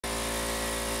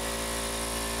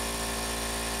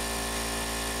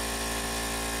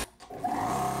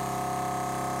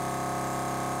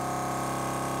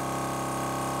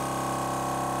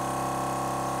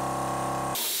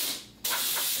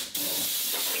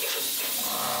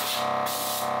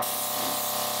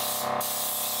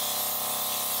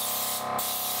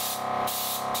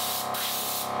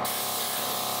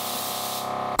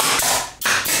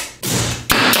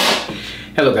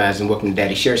Hello guys, and welcome to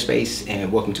Daddy Share Space,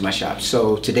 and welcome to my shop.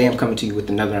 So today I'm coming to you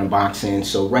with another unboxing.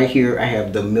 So right here I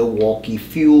have the Milwaukee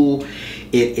Fuel.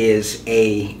 It is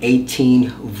a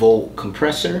 18-volt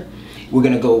compressor. We're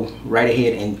gonna go right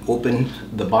ahead and open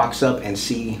the box up and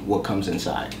see what comes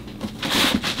inside.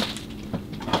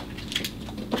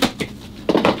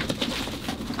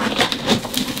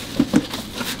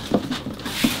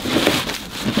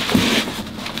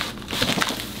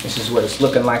 This is what it's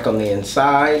looking like on the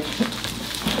inside.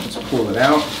 Let's pull it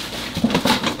out.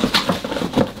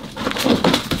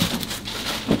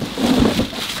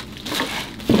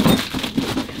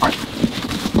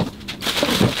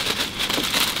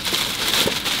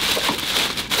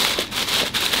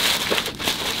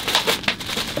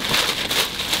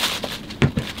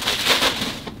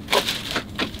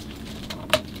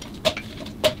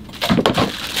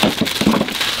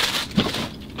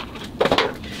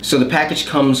 So the package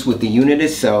comes with the unit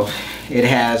itself. It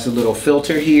has a little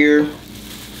filter here.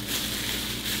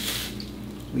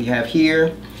 We have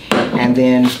here, and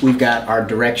then we've got our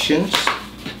directions.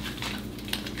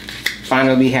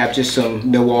 Finally, we have just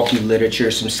some Milwaukee literature,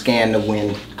 some scan to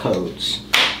win codes.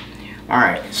 All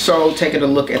right, so taking a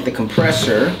look at the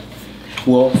compressor.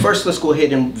 Well, first let's go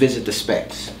ahead and visit the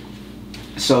specs.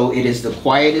 So it is the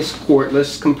quietest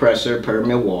cordless compressor per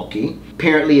Milwaukee.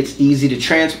 Apparently it's easy to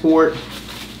transport,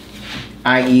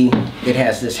 i.e. it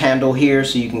has this handle here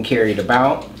so you can carry it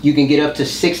about. You can get up to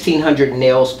 1,600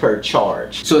 nails per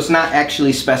charge. So it's not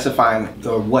actually specifying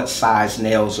what size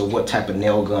nails or what type of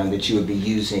nail gun that you would be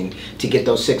using to get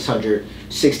those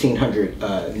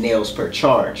 1,600 nails per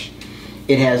charge.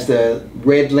 It has the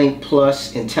Red Link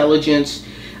Plus intelligence.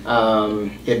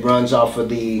 It runs off of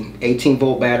the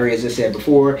 18-volt battery, as I said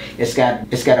before. It's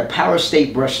got a power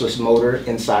state brushless motor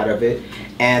inside of it,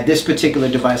 and this particular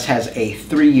device has a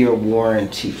 3-year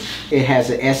warranty. It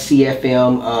has an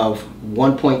SCFM of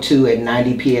 1.2 at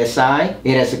 90 psi.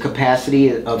 It has a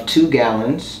capacity of 2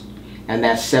 gallons, and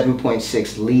that's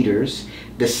 7.6 liters.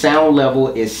 The sound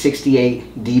level is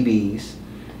 68 dBs.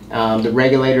 The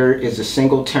regulator is a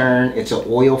single turn. It's an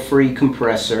oil-free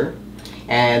compressor.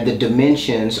 And the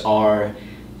dimensions are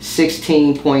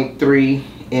 16.3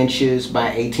 inches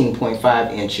by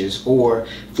 18.5 inches, or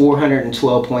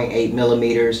 412.8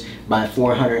 millimeters by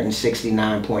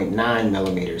 469.9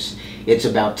 millimeters. It's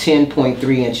about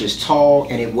 10.3 inches tall,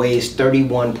 and it weighs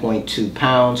 31.2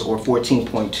 pounds or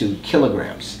 14.2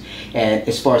 kilograms. And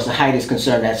as far as the height is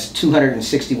concerned, that's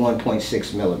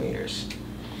 261.6 millimeters.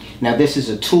 Now this is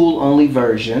a tool-only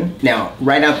version. Now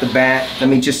right out the bat, let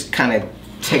me just kind of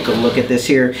take a look at this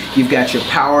here. You've got your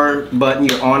power button,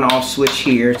 your on-off switch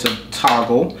here. It's a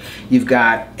toggle. You've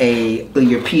got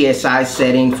your PSI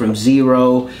setting from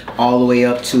 0 all the way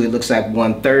up to, it looks like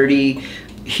 130.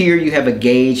 Here you have a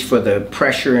gauge for the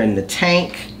pressure in the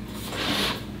tank.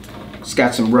 It's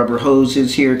got some rubber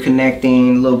hoses here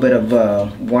connecting, a little bit of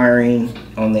wiring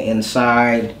on the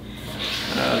inside.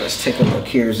 Let's take a look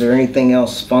here. Is there anything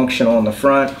else functional on the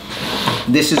front?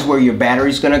 This is where your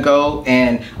battery's gonna go,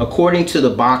 and according to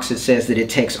the box it says that it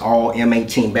takes all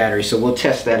M18 batteries, so we'll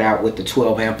test that out with the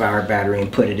 12 amp hour battery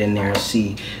and put it in there and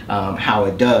see how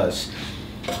it does.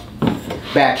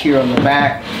 Back here on the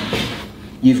back,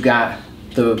 you've got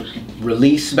the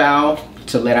release valve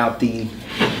to let out the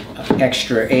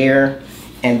extra air,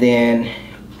 and then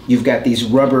you've got these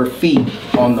rubber feet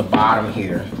on the bottom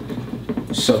here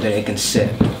so that it can sit,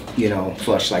 you know,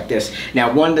 flush like this.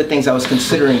 Now, one of the things I was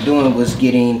considering doing was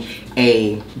getting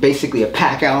basically a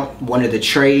pack out, one of the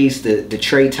trays, the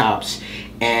tray tops,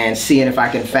 and seeing if I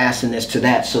can fasten this to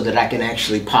that so that I can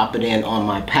actually pop it in on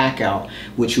my pack out,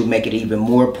 which would make it even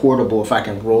more portable if I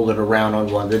can roll it around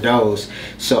on one of those.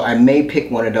 So I may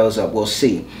pick one of those up, we'll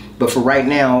see. But for right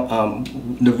now,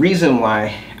 the reason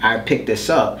why I picked this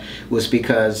up was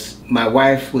because my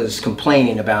wife was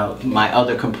complaining about my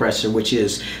other compressor, which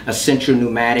is a Central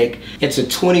Pneumatic. It's a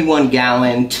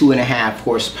 21-gallon, 2.5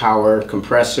 horsepower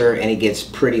compressor, and it gets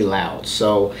pretty loud.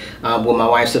 So when my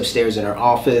wife's upstairs in her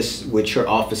office, which her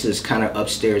office is kind of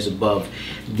upstairs above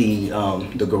the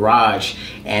garage,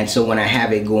 and so when I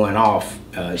have it going off,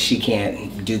 she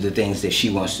can't do the things that she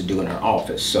wants to do in her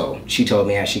office. So she told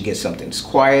me I should get something that's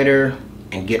quieter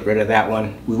and get rid of that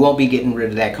one. We won't be getting rid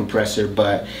of that compressor,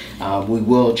 but we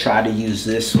will try to use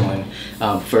this one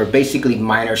for basically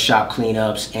minor shop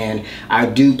cleanups. And I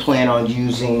do plan on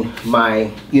using my,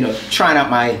 trying out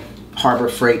my Harbor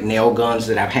Freight nail guns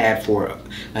that I've had for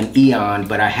an eon,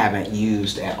 but I haven't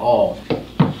used at all.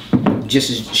 Just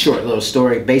a short little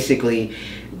story. Basically,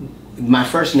 my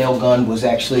first nail gun was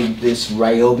actually this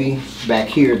Ryobi back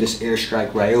here, this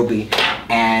Airstrike Ryobi,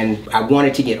 and I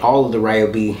wanted to get all of the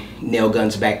Ryobi nail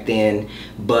guns back then,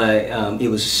 but it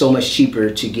was so much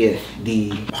cheaper to get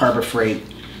the Harbor Freight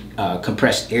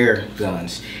compressed air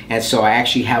guns. And so I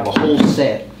actually have a whole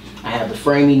set. I have the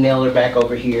framing nailer back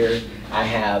over here. I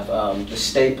have the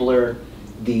stapler,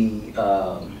 the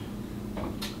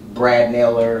brad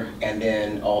nailer, and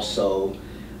then also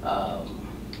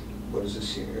what is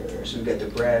this here? So we got the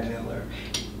brad nailer,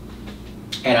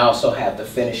 and I also have the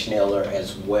finish nailer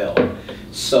as well.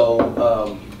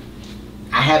 So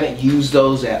I haven't used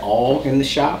those at all in the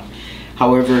shop.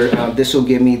 However, this will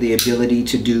give me the ability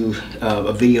to do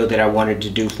a video that I wanted to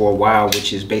do for a while,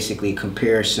 which is basically a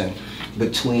comparison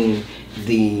between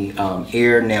the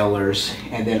air nailers,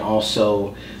 and then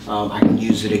also I can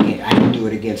use it again. I can do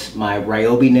it against my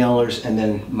Ryobi nailers and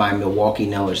then my Milwaukee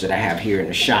nailers that I have here in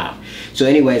the shop. So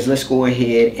anyways, let's go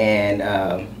ahead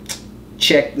and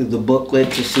check the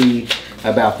booklet to see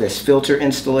about this filter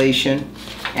installation,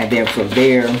 and then from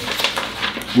there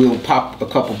we'll pop a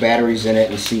couple batteries in it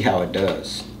and see how it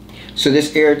does. So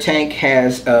this air tank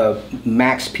has a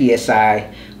max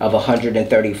PSI of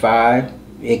 135.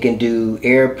 It can do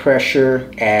air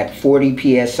pressure at 40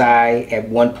 PSI at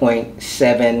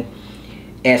 1.7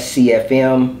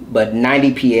 SCFM, but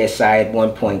 90 PSI at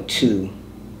 1.2.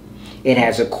 It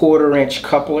has a 1/4 inch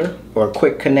coupler or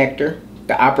quick connector.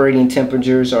 The operating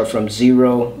temperatures are from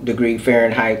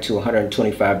 0°F to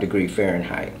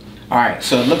 125°F. Alright,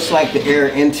 so it looks like the air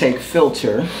intake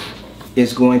filter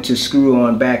is going to screw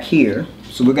on back here.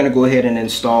 So we're going to go ahead and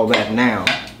install that now.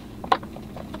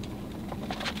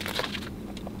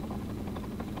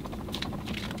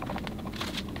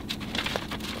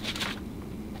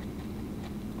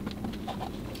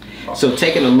 So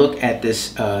taking a look at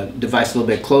this device a little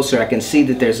bit closer, I can see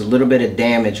that there's a little bit of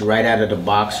damage right out of the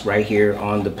box right here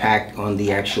on the pack, on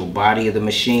the actual body of the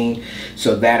machine.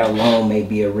 So that alone may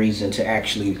be a reason to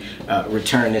actually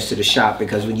return this to the shop,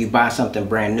 because when you buy something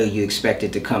brand new, you expect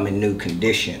it to come in new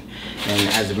condition. And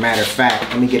as a matter of fact,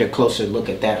 let me get a closer look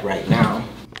at that right now.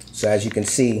 So as you can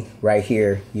see right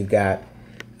here, you've got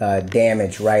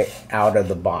damage right out of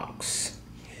the box.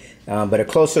 But a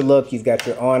closer look, you've got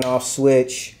your on-off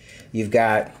switch. You've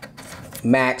got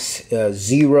max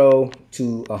 0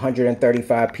 to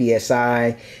 135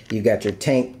 PSI. You've got your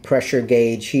tank pressure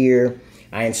gauge here.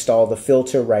 I installed the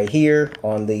filter right here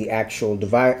on the actual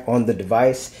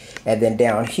device, and then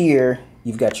down here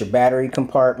you've got your battery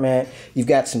compartment. You've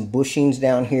got some bushings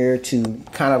down here to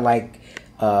kind of like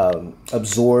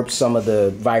absorb some of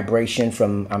the vibration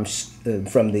from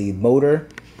the motor.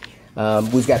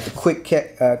 We've got the quick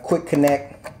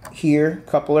connect here,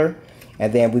 coupler.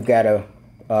 And then we've got a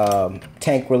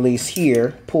tank release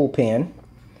here, pull pin.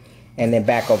 And then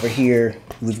back over here,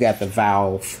 we've got the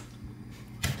valve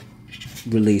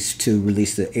release to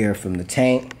release the air from the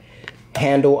tank.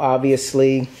 Handle,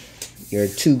 obviously, your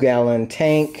 2-gallon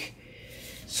tank.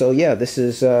 So yeah, this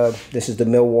is the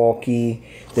Milwaukee.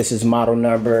 This is model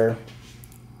number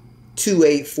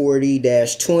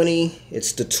 2840-20.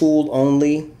 It's the tool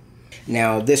only.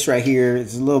 Now this right here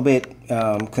is a little bit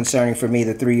concerning for me,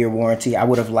 the 3-year warranty. I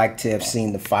would have liked to have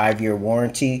seen the 5-year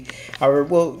warranty. However,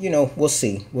 we'll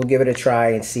see. We'll give it a try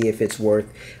and see if it's worth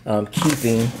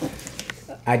keeping.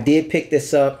 I did pick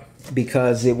this up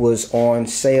because it was on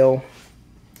sale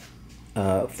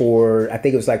for, I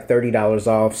think it was like $30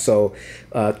 off. So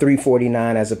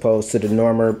 $349 as opposed to the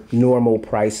normal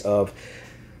price of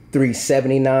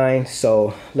 $379.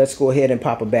 So let's go ahead and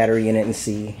pop a battery in it and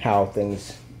see how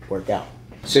things work out.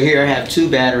 So here I have 2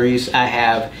 batteries. I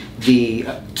have the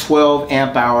 12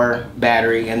 amp hour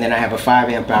battery, and then I have a 5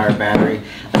 amp hour battery.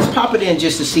 Let's pop it in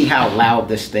just to see how loud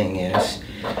this thing is.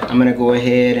 I'm gonna go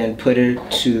ahead and put it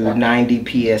to 90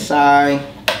 PSI.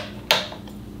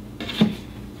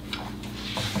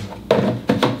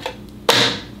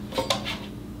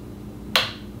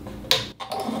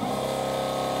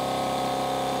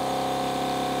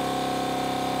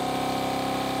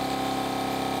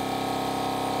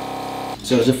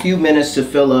 So it's a few minutes to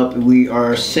fill up. We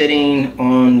are sitting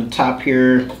on the top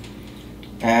here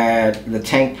at the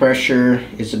tank pressure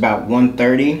is about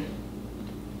 130.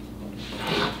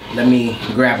 Let me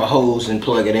grab a hose and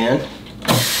plug it in.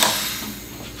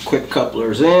 Quick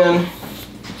couplers in.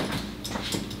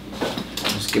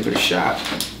 Let's give it a shot.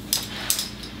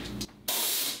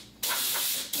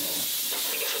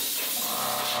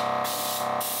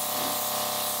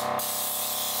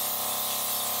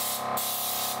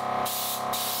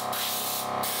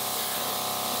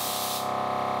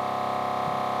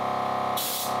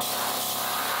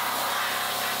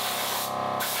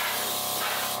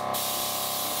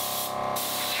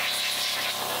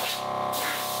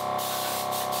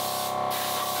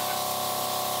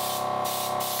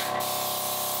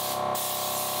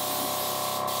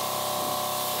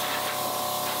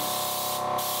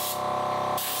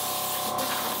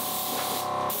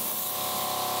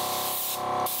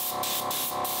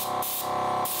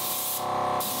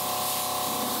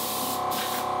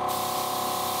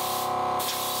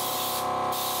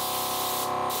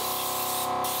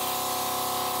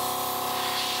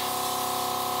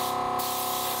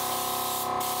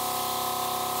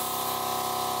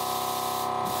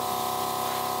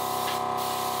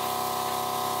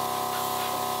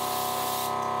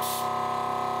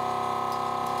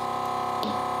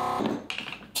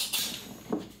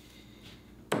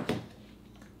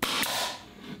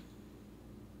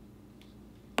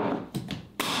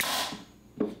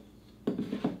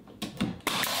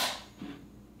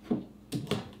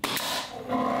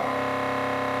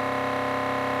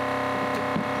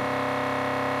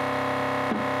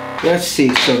 Let's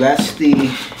see, so that's the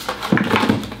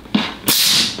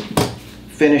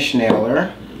finish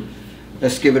nailer.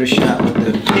 Let's give it a shot with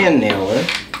the pin nailer.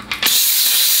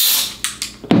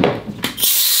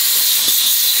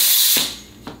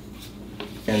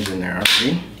 Pins in there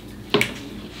already.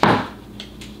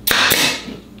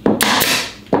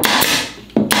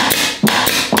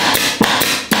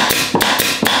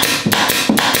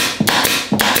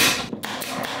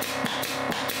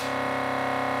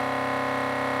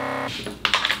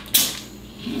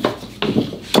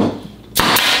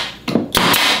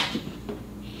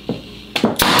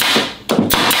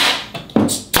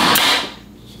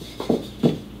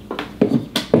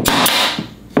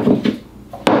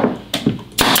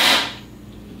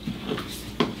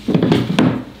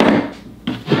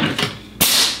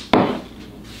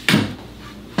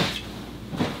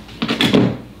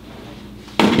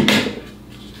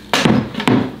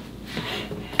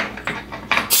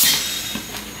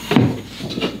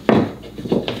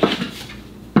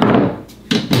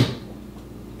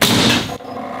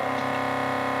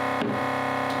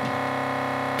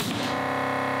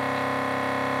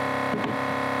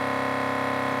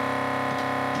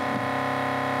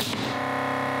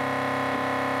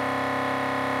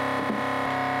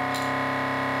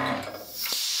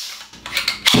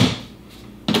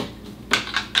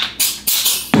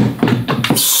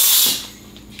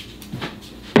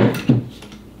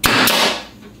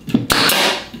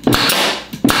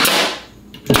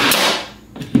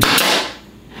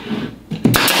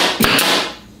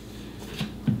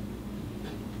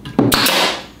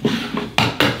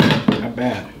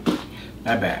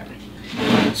 Not bad.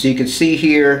 So you can see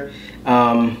here,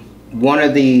 one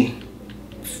of the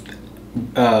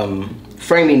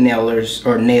framing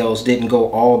nails didn't go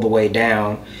all the way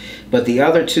down, but the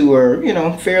other two are, you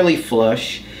know, fairly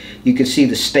flush. You can see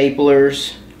the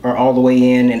staplers are all the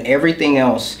way in, and everything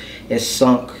else is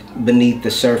sunk beneath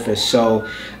the surface. So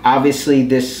obviously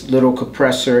this little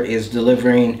compressor is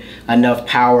delivering enough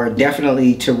power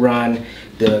definitely to run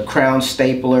the crown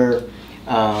stapler,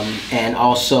 and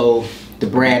also the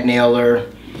brad nailer,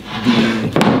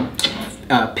 the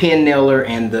pin nailer,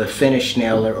 and the finish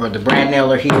nailer, or the brad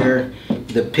nailer here,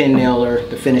 the pin nailer,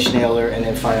 the finish nailer, and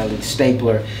then finally the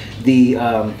stapler.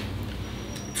 The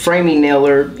framing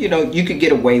nailer, you know, you could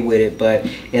get away with it, but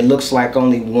it looks like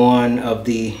only one of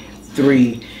the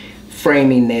three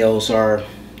framing nails are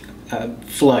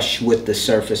flush with the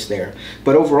surface there.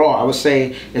 But overall, I would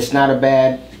say it's not a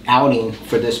bad outing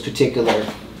for this particular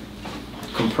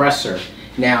compressor.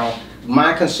 Now,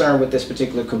 my concern with this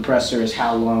particular compressor is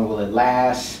how long will it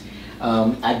last.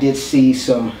 I did see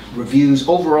some reviews.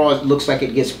 Overall, it looks like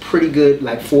it gets pretty good,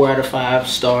 like 4 out of 5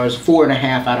 stars,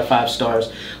 4.5 out of 5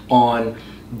 stars on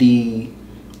the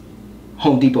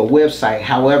Home Depot website.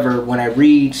 However, when I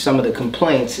read some of the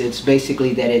complaints, it's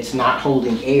basically that it's not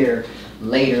holding air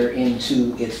later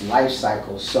into its life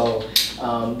cycle. So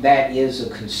that is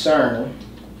a concern.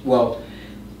 Well,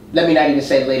 let me not even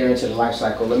say later into the life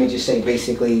cycle. Let me just say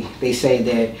basically they say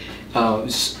that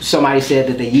somebody said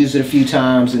that they used it a few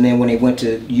times, and then when they went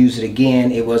to use it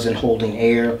again, it wasn't holding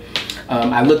air.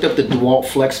 I looked up the DeWalt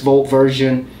FlexVolt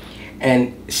version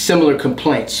and similar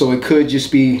complaints. So it could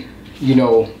just be, you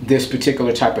know, this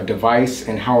particular type of device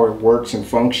and how it works and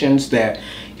functions, that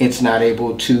it's not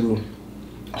able to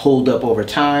hold up over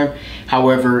time.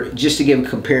 However, just to give a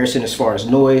comparison as far as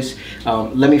noise,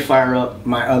 let me fire up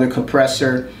my other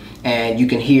compressor and you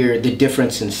can hear the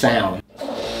difference in sound.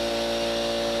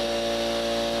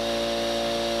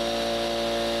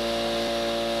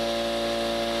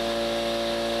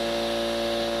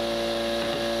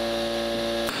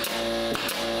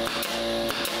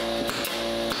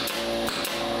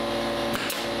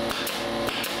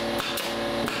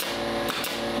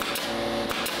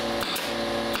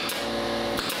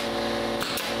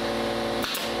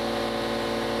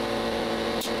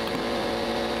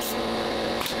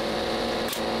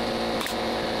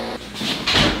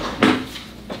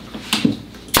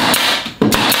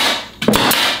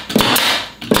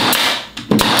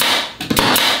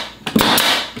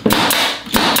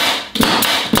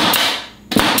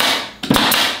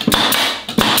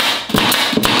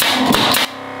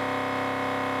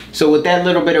 So with that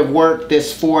little bit of work,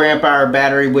 this 4 amp hour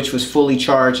battery, which was fully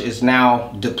charged, is now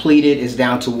depleted, is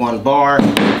down to 1 bar.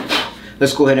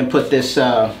 Let's go ahead and put this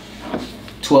 12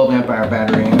 amp hour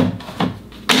battery in.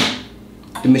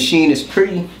 The machine is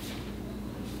pretty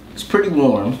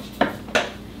warm.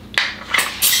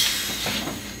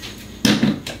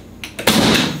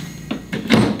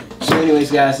 So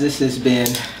anyways guys, this has been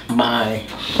my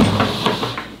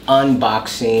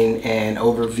unboxing and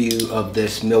overview of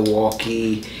this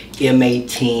Milwaukee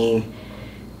M18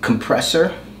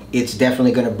 compressor. It's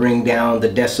definitely going to bring down the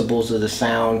decibels of the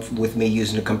sound with me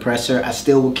using the compressor. I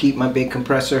still will keep my big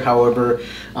compressor, however,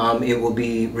 it will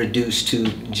be reduced to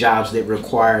jobs that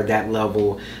require that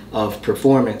level of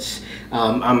performance.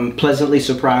 I'm pleasantly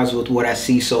surprised with what I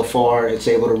see so far. It's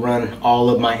able to run all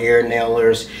of my air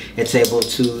nailers. It's able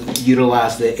to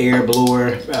utilize the air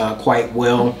blower quite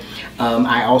well.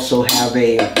 I also have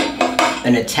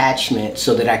an attachment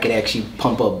so that I can actually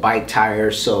pump up bike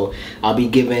tires, so I'll be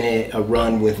giving it a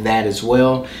run with that as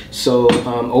well. So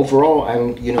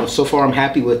overall, so far I'm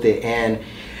happy with it, and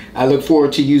I look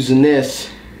forward to using this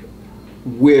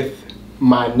with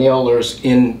my nailers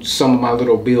in some of my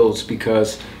little builds,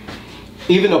 because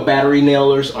even though battery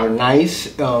nailers are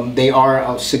nice, they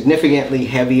are significantly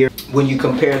heavier when you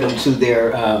compare them to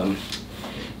their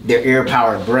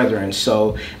air-powered brethren.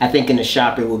 So I think in the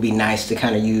shop it would be nice to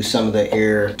kind of use some of the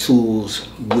air tools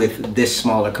with this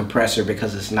smaller compressor,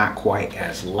 because it's not quite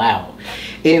as loud.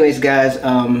 Anyways guys,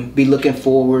 be looking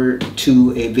forward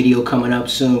to a video coming up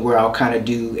soon where I'll kind of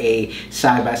do a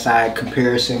side-by-side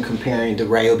comparison, comparing the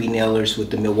Ryobi nailers with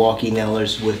the Milwaukee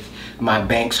nailers with my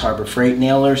Banks Harbor Freight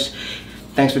nailers.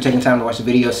 Thanks for taking time to watch the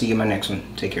video. See you in my next one.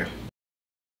 Take care.